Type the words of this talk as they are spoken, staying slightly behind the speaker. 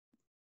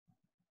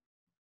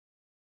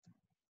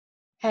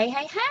Hey,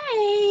 hey,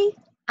 hey.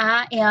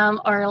 I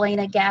am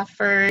Arlena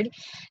Gafford,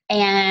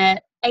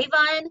 and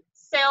Avon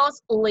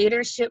Sales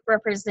Leadership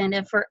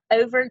Representative for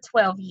over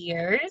 12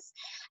 years.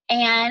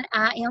 And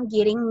I am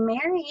getting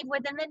married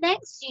within the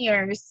next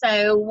year.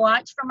 So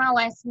watch for my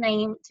last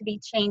name to be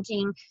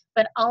changing,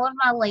 but all of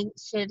my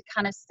links should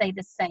kind of stay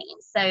the same.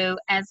 So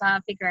as I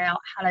figure out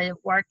how to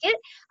work it,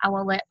 I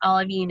will let all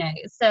of you know.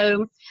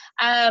 So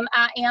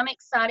I am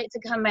excited to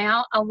come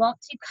out. I want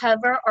to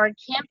cover our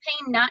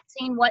campaign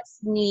 19 What's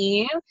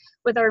New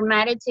with our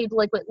Matitude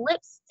liquid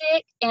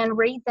lipstick and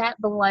read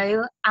that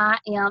below. I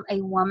am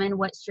a woman.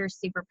 What's your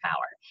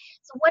superpower?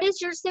 So what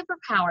is your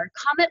superpower?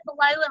 Comment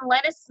below and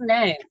let us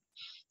know.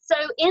 So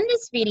in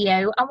this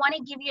video, I want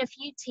to give you a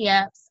few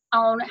tips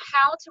on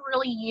how to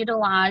really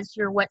utilize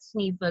your What's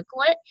New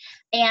booklet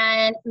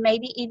and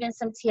maybe even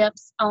some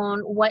tips on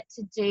what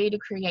to do to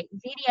create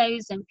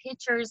videos and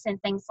pictures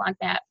and things like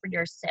that for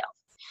yourself.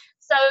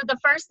 So the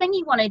first thing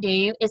you want to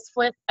do is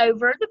flip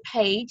over the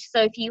page.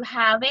 So if you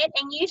have it,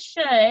 and you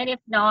should, if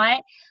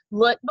not,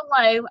 look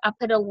below. I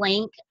put a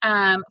link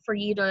for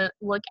you to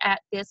look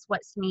at this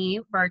What's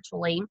New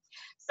virtually.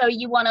 So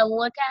you want to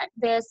look at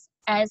this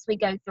as we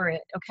go through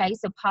it, okay?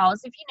 So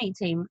pause if you need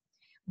to,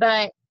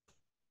 but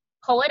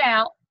pull it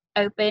out,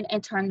 open,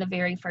 and turn the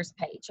very first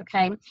page,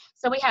 okay?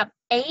 So we have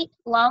 8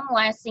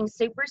 long-lasting,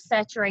 super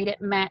saturated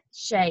matte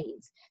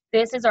shades.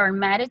 This is our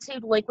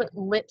Matitude liquid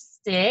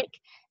lipstick,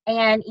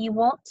 and you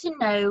want to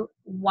know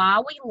why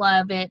we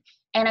love it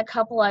and a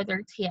couple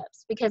other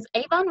tips, because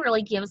Avon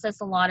really gives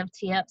us a lot of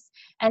tips.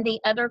 And the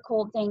other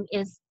cool thing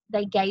is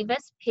they gave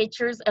us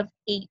pictures of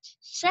each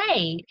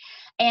shade.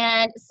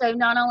 And so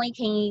not only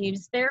can you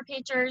use their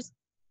pictures,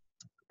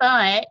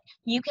 but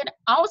you can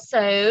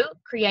also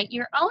create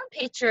your own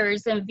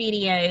pictures and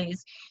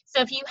videos. So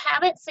if you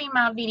haven't seen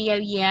my video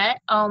yet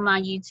on my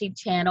YouTube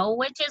channel,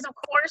 which is of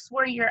course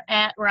where you're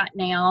at right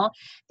now,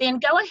 then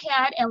go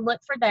ahead and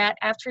look for that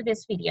after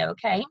this video,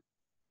 okay?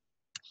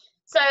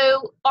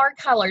 So our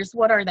colors,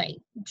 what are they?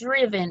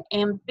 Driven,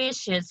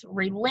 ambitious,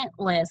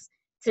 relentless,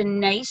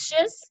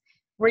 tenacious,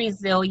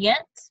 resilient,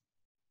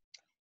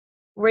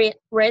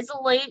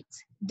 resolute,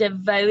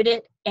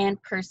 devoted,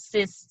 and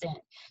persistent.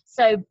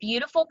 So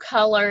beautiful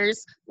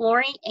colors.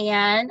 Lori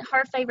Ann,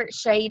 her favorite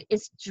shade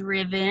is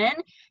Driven,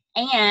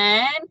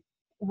 and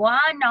why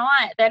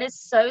not? That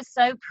is so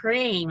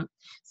pretty.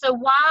 So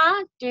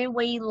why do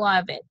we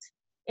love it?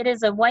 It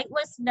is a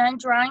weightless,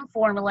 non-drying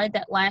formula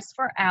that lasts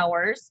for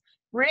hours.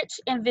 Rich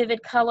and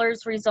vivid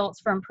colors results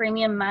from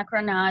premium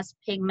micronized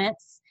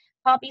pigments.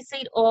 Poppy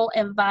seed oil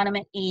and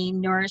vitamin E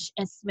nourish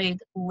and smooth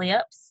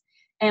lips.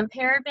 And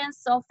paraben,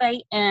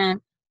 sulfate,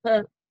 and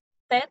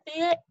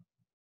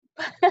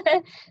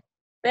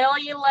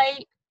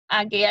cellulite,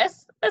 I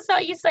guess that's how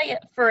you say it,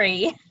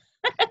 free.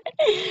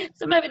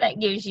 So maybe that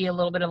gives you a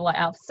little bit of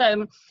laugh.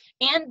 So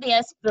in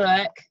this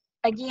book,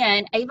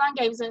 again, Avon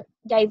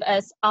gave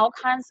us all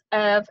kinds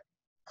of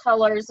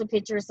colors and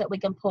pictures that we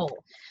can pull.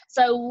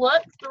 So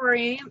look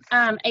through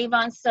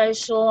Avon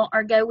Social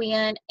or go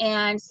in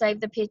and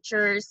save the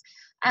pictures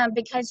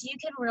because you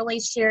can really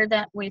share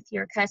that with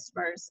your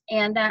customers.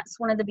 And that's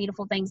one of the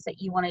beautiful things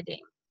that you want to do.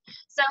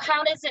 So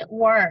how does it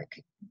work?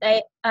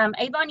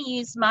 Avon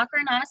used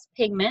micronized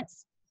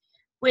pigments,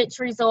 which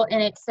result in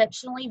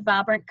exceptionally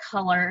vibrant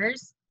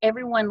colors.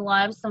 Everyone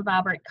loves some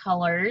vibrant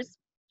colors.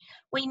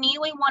 We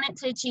knew we wanted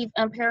to achieve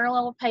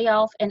unparalleled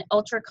payoff and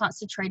ultra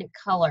concentrated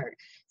color.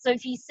 So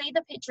if you see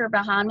the picture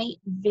behind me,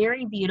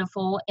 very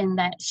beautiful in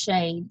that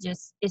shade.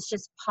 It's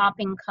just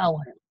popping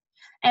color.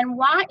 And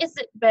why is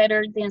it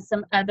better than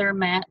some other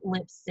matte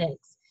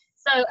lipsticks?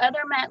 So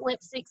other matte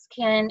lipsticks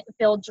can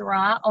feel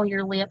dry on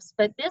your lips,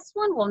 but this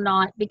one will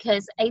not,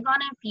 because Avon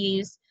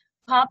infused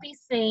poppy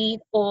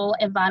seed oil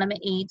and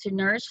vitamin E to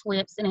nourish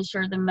lips and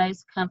ensure the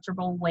most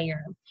comfortable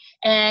wear.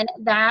 And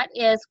that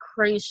is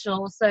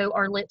crucial, so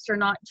our lips are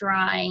not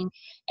drying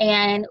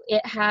and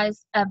it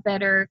has a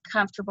better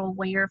comfortable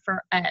wear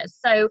for us.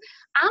 So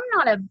I'm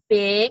not a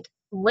big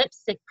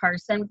lipstick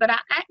person, but I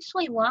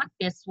actually like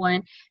this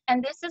one,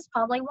 and this is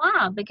probably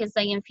why, because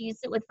they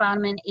infused it with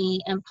vitamin E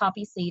and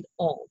poppy seed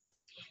oil.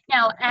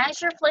 Now,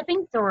 as you're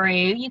flipping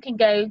through, you can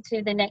go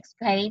to the next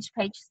page,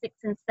 page 6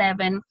 and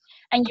 7,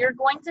 and you're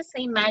going to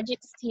see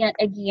Magic's Tint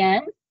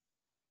again,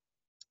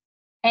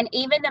 and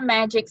even the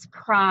Magic's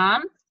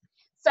Prime.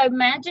 So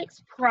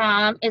Magic's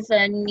Prime is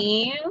a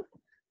new,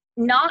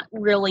 not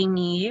really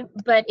new,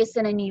 but it's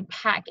in a new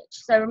package.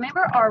 So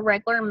remember our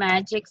regular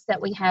Magics that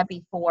we had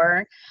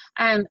before?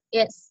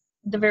 It's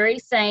the very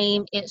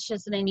same, it's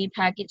just in a new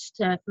package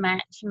to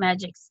match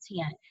Magic's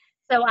Tint.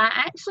 So I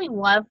actually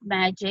love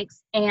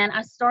Magic's, and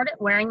I started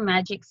wearing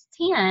Magic's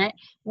Tint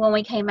when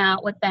we came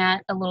out with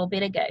that a little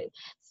bit ago.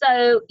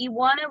 So you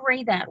want to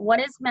read that. What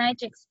is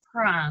Magic's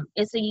Prime?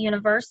 It's a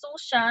universal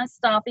shine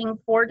stopping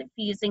pore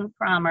diffusing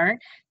primer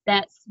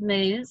that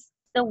smooths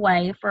the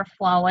way for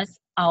flawless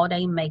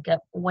all-day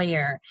makeup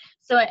wear.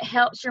 So it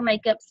helps your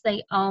makeup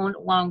stay on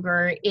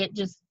longer. It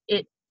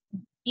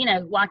you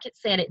know, like it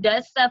said, it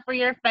does stuff for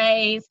your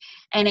face,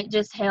 and it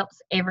just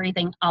helps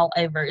everything all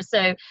over.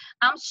 So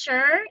I'm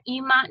sure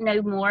you might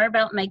know more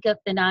about makeup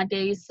than I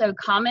do. So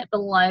comment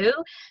below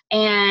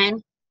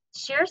and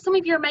share some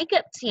of your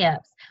makeup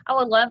tips. I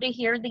would love to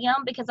hear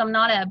them because I'm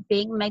not a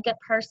big makeup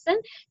person.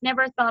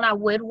 Never thought I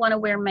would want to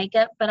wear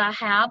makeup, but I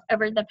have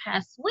over the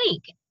past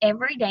week.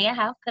 Every day I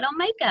have put on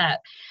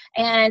makeup.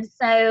 And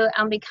so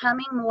I'm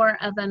becoming more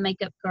of a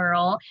makeup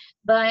girl,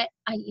 but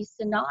I used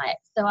to not.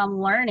 So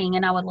I'm learning,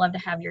 and I would love to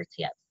have your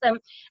tips. So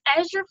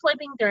as you're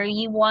flipping through,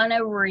 you want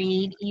to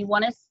read, you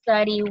want to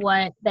study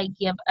what they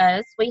give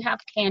us. We have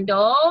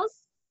candles.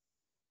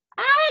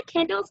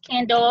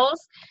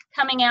 Candles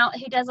coming out.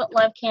 Who doesn't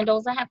love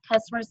candles? I have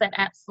customers that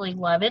absolutely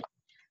love it.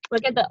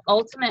 Look at the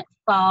ultimate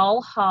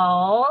fall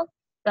haul,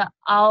 the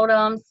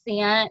autumn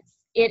scents.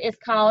 It is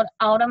called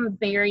Autumn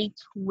Berry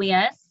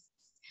Twist.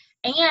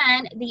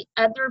 And the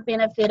other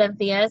benefit of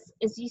this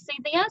is, you see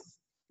this?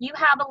 You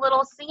have a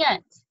little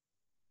scent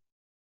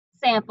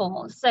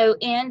sample. So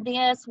in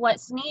this,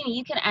 what's new,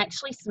 you can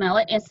actually smell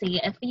it and see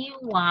if you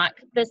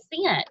like the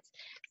scent.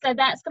 So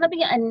that's going to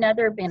be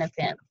another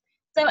benefit.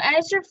 So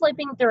as you're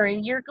flipping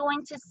through, you're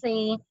going to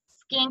see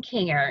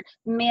skincare,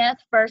 myth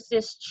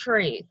versus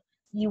truth.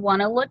 You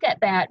want to look at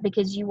that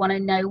because you want to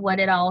know what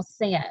it all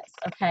says,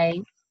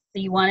 okay?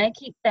 So you want to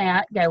keep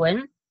that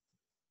going.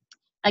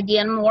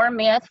 Again, more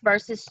myth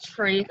versus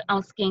truth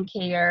on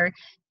skincare.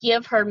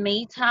 Give her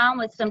me time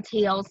with some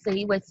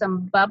TLC, with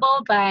some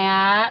bubble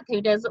bath. Who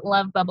doesn't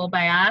love bubble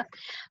bath?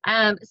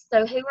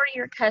 So who are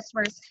your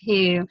customers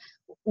who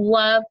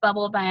love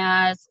bubble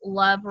baths,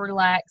 love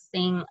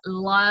relaxing,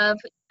 love,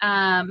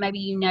 maybe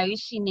you know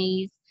she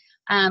needs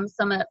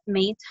some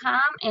me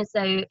time, and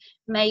so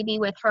maybe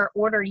with her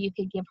order you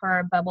could give her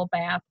a bubble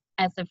bath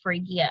as a free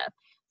gift.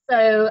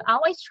 So I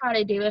always try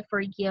to do a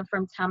free gift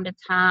from time to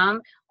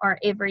time, or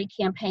every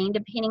campaign,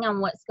 depending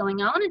on what's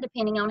going on and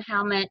depending on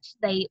how much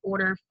they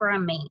order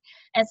from me.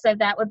 And so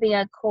that would be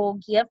a cool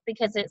gift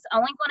because it's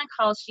only going to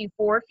cost you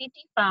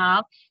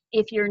 $4.55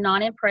 if you're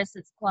not in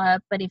Presence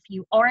Club, but if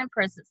you are in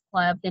Presence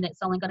Club, then it's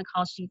only going to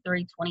cost you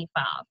 $3.25.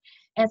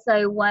 And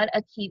so what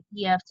a cute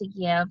gift to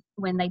give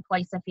when they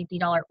place a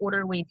 $50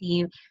 order with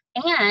you.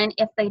 And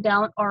if they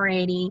don't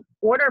already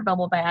order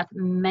bubble bath,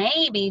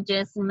 maybe,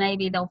 just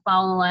maybe, they'll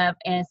follow up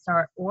and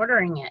start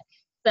ordering it.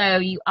 So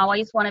you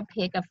always want to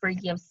pick a free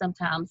gift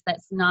sometimes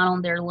that's not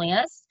on their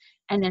list,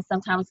 and then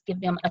sometimes give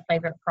them a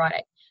favorite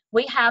product.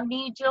 We have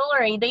new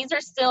jewelry. These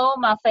are still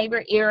my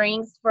favorite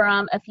earrings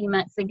from a few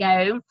months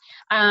ago.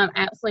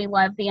 Absolutely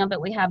love them, but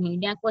we have new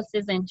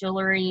necklaces and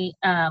jewelry,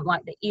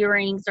 like the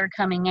earrings are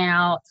coming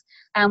out.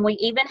 We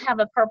even have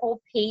a purple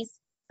piece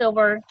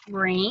silver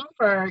ring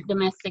for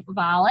domestic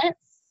violence.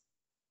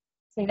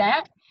 See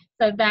that?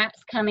 So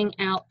that's coming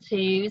out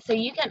too. So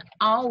you can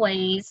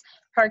always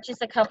purchase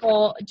a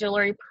couple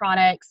jewelry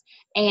products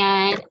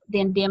and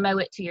then demo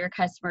it to your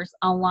customers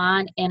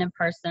online and in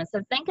person.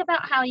 So think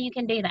about how you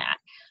can do that.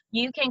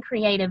 You can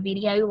create a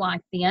video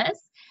like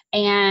this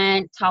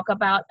and talk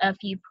about a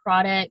few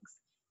products,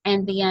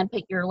 and then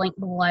put your link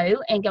below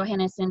and go ahead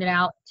and send it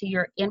out to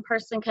your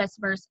in-person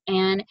customers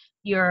and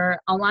your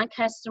online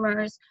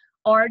customers,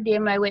 or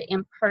demo it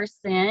in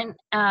person.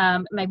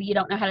 Maybe you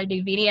don't know how to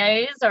do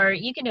videos, or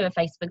you can do a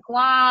Facebook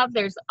Live.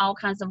 There's all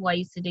kinds of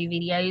ways to do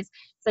videos.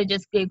 So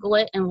just Google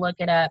it and look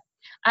it up.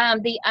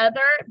 The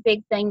other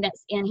big thing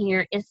that's in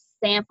here is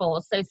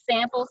samples. So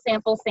samples.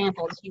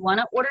 You want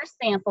to order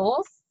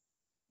samples.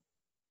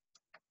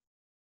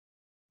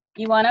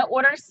 You want to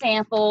order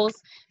samples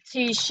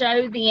to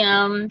show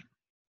them,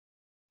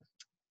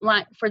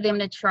 like for them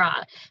to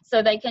try.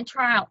 So they can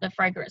try out the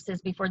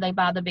fragrances before they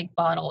buy the big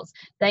bottles.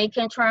 They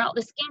can try out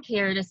the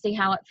skincare to see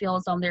how it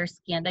feels on their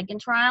skin. They can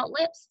try out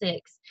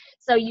lipsticks.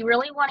 So you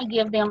really want to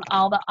give them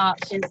all the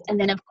options. And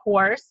then, of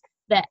course,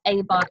 the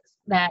A box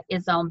that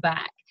is on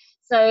back.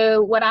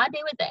 So what I do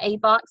with the A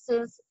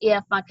boxes,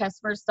 if my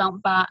customers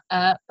don't buy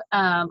up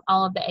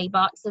all of the A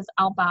boxes,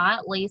 I'll buy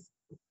at least,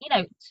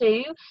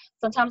 2.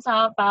 Sometimes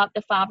I'll buy up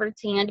to 5 or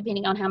 10,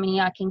 depending on how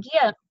many I can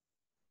get.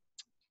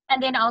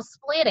 And then I'll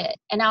split it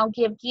and I'll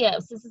give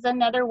gifts. This is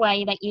another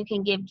way that you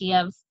can give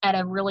gifts at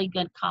a really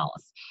good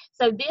cost.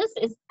 So this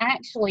is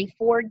actually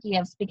 4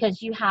 gifts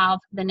because you have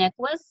the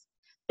necklace,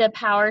 the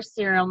Power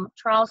Serum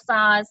trial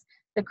size,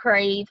 the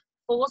Crave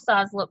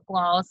full-size lip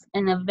gloss,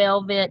 and the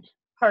Velvet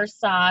purse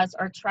size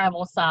or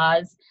travel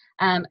size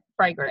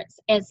fragrance.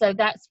 And so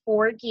that's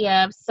 4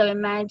 gifts. So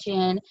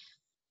imagine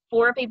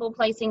 4 people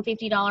placing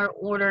 $50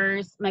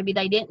 orders. Maybe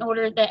they didn't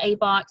order the A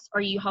box, or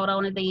you hold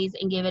on to these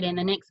and give it in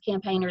the next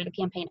campaign or the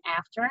campaign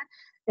after.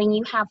 Then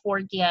you have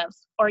 4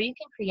 gifts, or you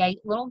can create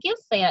little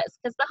gift sets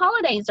because the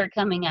holidays are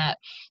coming up.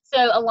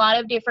 So a lot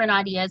of different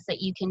ideas that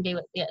you can do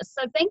with this.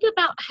 So think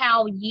about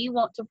how you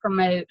want to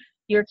promote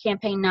your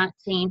campaign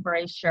 19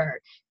 brochure.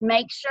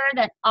 Make sure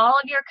that all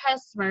of your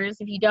customers,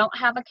 if you don't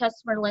have a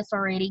customer list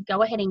already,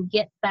 go ahead and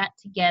get that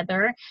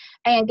together,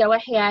 and go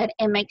ahead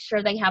and make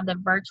sure they have the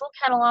virtual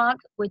catalog,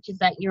 which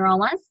is at your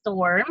online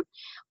store,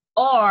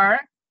 or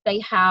they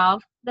have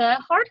the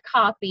hard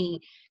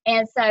copy.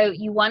 And so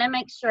you want to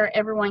make sure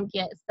everyone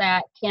gets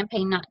that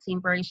campaign 19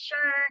 brochure.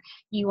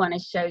 You want to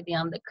show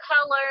them the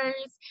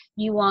colors.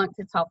 You want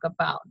to talk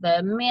about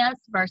the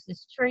myths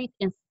versus truth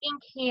in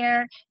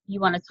skincare. You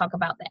want to talk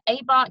about the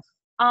A-Box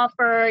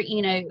offer,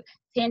 you know,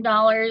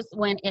 $10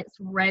 when it's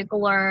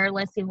regular.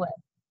 Let's see what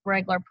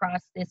regular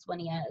price this one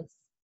is.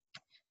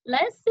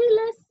 Let's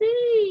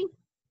see.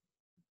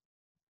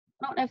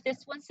 I don't know if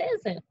this one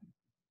says it.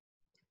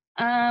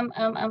 No,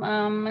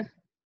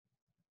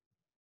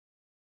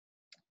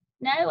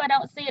 I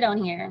don't see it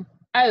on here.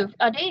 Oh,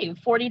 I do.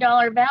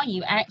 $40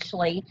 value,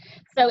 actually.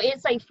 So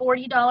it's a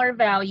 $40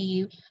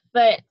 value,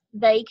 but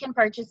they can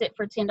purchase it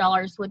for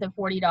 $10 with a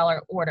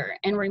 $40 order.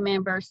 And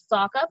remember,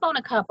 stock up on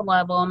a couple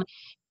of them,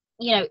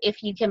 you know,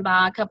 if you can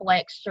buy a couple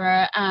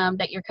extra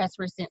that your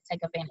customers didn't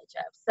take advantage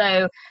of.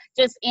 So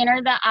just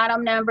enter the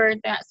item number.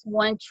 That's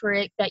one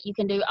trick that you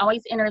can do.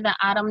 Always enter the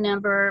item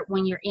number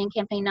when you're in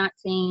campaign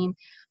 19.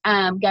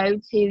 Go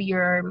to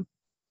your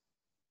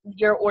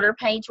order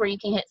page where you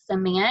can hit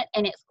submit,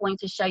 and it's going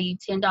to show you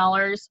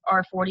 $10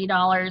 or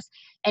 $40.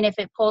 And if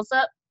it pulls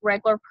up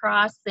regular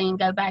price, then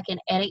go back and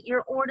edit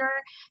your order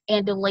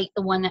and delete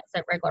the one that's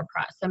at regular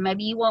price. So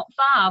maybe you want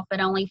 5, but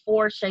only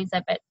 4 shows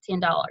up at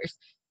 $10.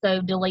 So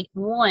delete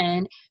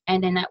 1,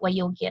 and then that way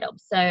you'll get them.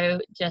 So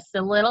just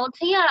a little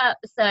tip.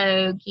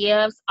 So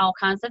gives all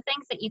kinds of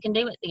things that you can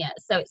do with this.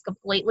 So it's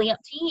completely up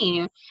to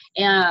you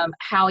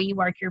how you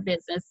work your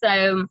business.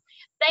 So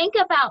think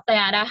about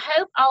that. I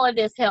hope all of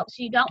this helps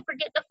you. Don't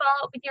forget to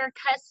follow up with your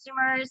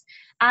customers.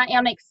 I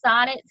am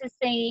excited to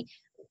see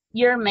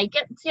your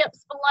makeup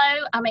tips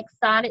below. I'm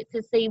excited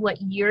to see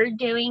what you're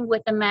doing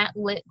with the matte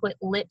liquid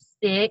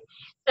lipstick.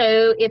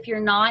 So if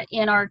you're not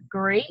in our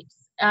groups,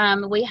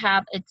 we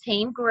have a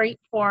team group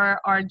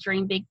for our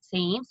Dream Big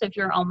team. So if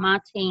you're on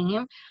my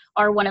team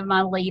or one of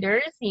my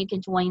leaders, you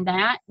can join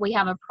that. We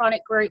have a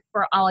product group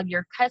for all of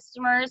your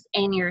customers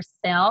and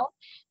yourself.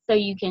 So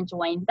you can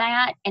join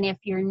that. And if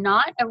you're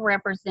not a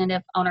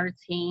representative on our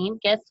team,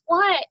 guess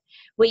what?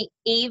 We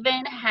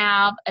even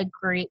have a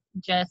group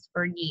just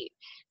for you.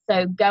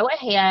 So go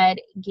ahead,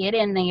 get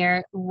in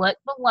there, look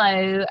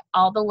below.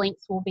 All the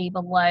links will be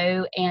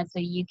below. And so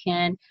you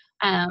can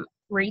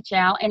reach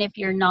out. And if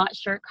you're not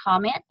sure,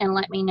 comment and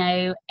let me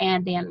know.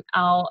 And then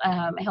I'll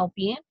help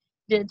you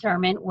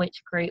determine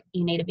which group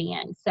you need to be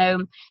in.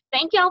 So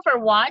thank y'all for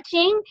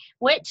watching.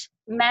 Which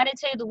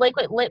Mattitude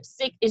liquid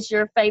lipstick is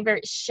your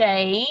favorite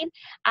shade?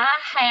 I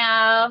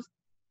have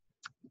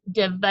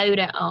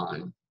Devoted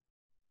on.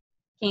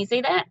 Can you see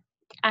that?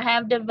 I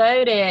have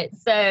Devoted.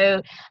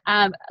 So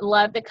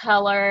love the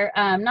color.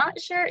 I'm not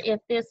sure if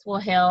this will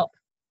help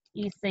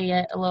you see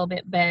it a little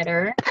bit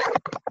better.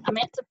 I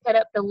meant to put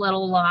up the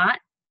little lot.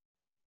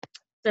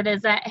 So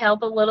does that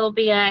help a little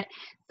bit?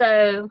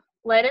 So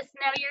let us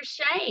know your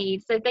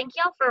shade. So thank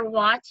y'all for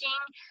watching,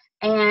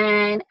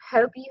 and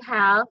hope you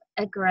have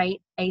a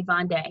great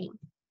Avon day.